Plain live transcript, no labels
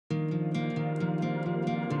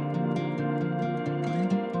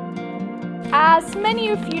As many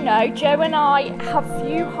of you know, Joe and I have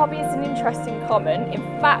few hobbies and interests in common. In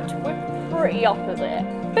fact, we're pretty opposite.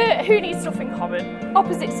 But who needs stuff in common?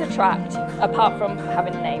 Opposites attract, apart from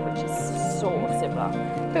having a name, which is sort of similar.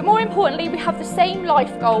 But more importantly, we have the same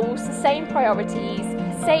life goals, the same priorities,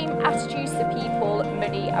 same attitudes to people,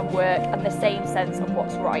 money and work, and the same sense of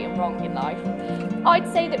what's right and wrong in life.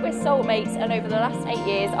 I'd say that we're soulmates, and over the last 8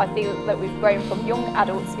 years I feel that we've grown from young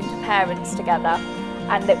adults into parents together,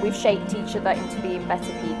 and that we've shaped each other into being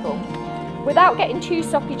better people. Without getting too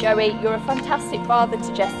soppy, Joey, you're a fantastic father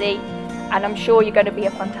to Jessie, and I'm sure you're going to be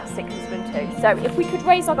a fantastic husband too. So if we could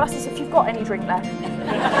raise our glasses if you've got any drink left.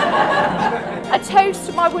 A toast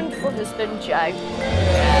to my wonderful husband, Joe.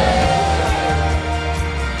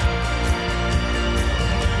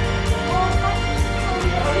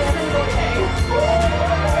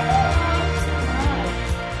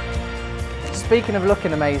 Speaking of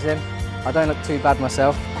looking amazing, I don't look too bad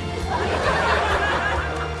myself.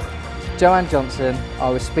 Joanne Johnson, I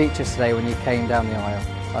was speechless today when you came down the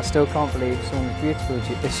aisle. I still can't believe someone as beautiful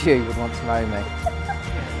as you would want to marry me.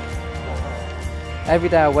 Every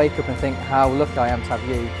day I wake up and think how lucky I am to have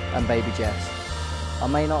you and baby Jess. I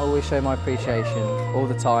may not always show my appreciation all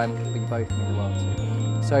the time, but you both mean the world to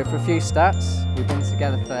me. So for a few stats, we've been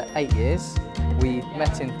together for 8 years. We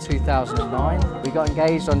met in 2009. We got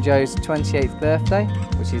engaged on Joe's 28th birthday,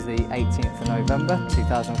 which is the 18th of November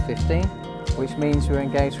 2015, which means we were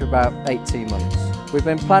engaged for about 18 months. We've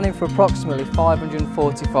been planning for approximately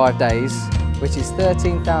 545 days, which is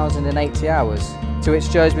 13,080 hours, to which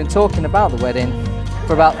Joe's been talking about the wedding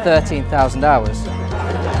for about 13,000 hours.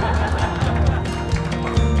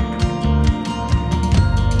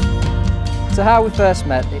 So how we first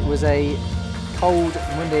met, it was a cold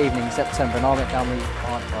Monday evening in September, and I went down the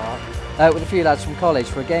park with a few lads from college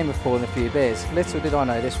for a game of pool and a few beers. Little did I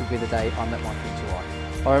know this would be the day I met my future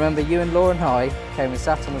wife. I remember you and Laura and I came and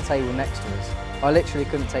sat on the table next to us. I literally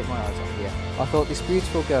couldn't take my eyes off you. I thought this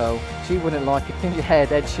beautiful girl, she wouldn't like a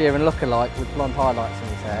ginger-haired Ed Sheeran look-alike with blonde highlights in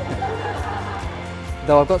his hair.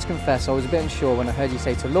 Though I've got to confess, I was a bit unsure when I heard you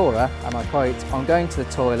say to Laura, and I quote, "I'm going to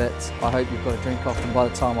the toilet, I hope you've got a drink off them by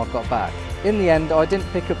the time I've got back." In the end, I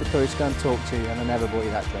didn't pick up the courage to go and talk to you, and I never bought you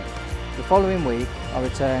that drink. The following week, I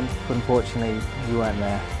returned, but unfortunately, you weren't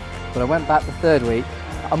there. But I went back the third week,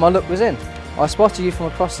 and my luck was in. I spotted you from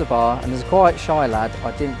across the bar, and as a quite shy lad,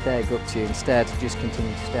 I didn't dare go up to you, instead just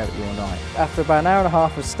continued to stare at you all night. After about an hour and a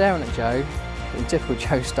half of staring at Joe, in typical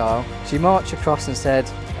Joe style, she marched across and said,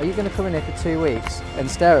 "Are you going to come in here for 2 weeks and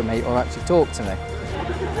stare at me or actually talk to me?"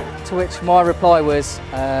 To which my reply was,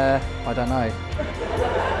 I don't know.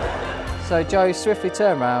 So Joe swiftly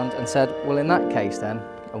turned around and said, "Well, in that case then,"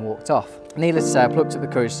 and walked off. Needless to say, I plucked up the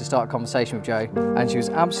courage to start a conversation with Joe, and she was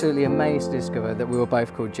absolutely amazed to discover that we were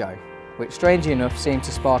both called Joe, which strangely enough seemed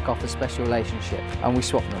to spark off a special relationship, and we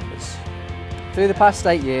swapped numbers. Through the past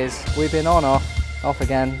 8 years, we've been on, off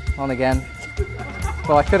again, on again,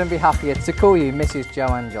 but I couldn't be happier to call you Mrs.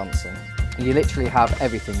 Joanne Johnson. You literally have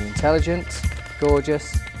everything. You're intelligent,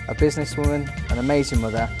 gorgeous, a businesswoman, an amazing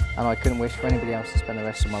mother, and I couldn't wish for anybody else to spend the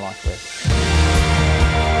rest of my life with.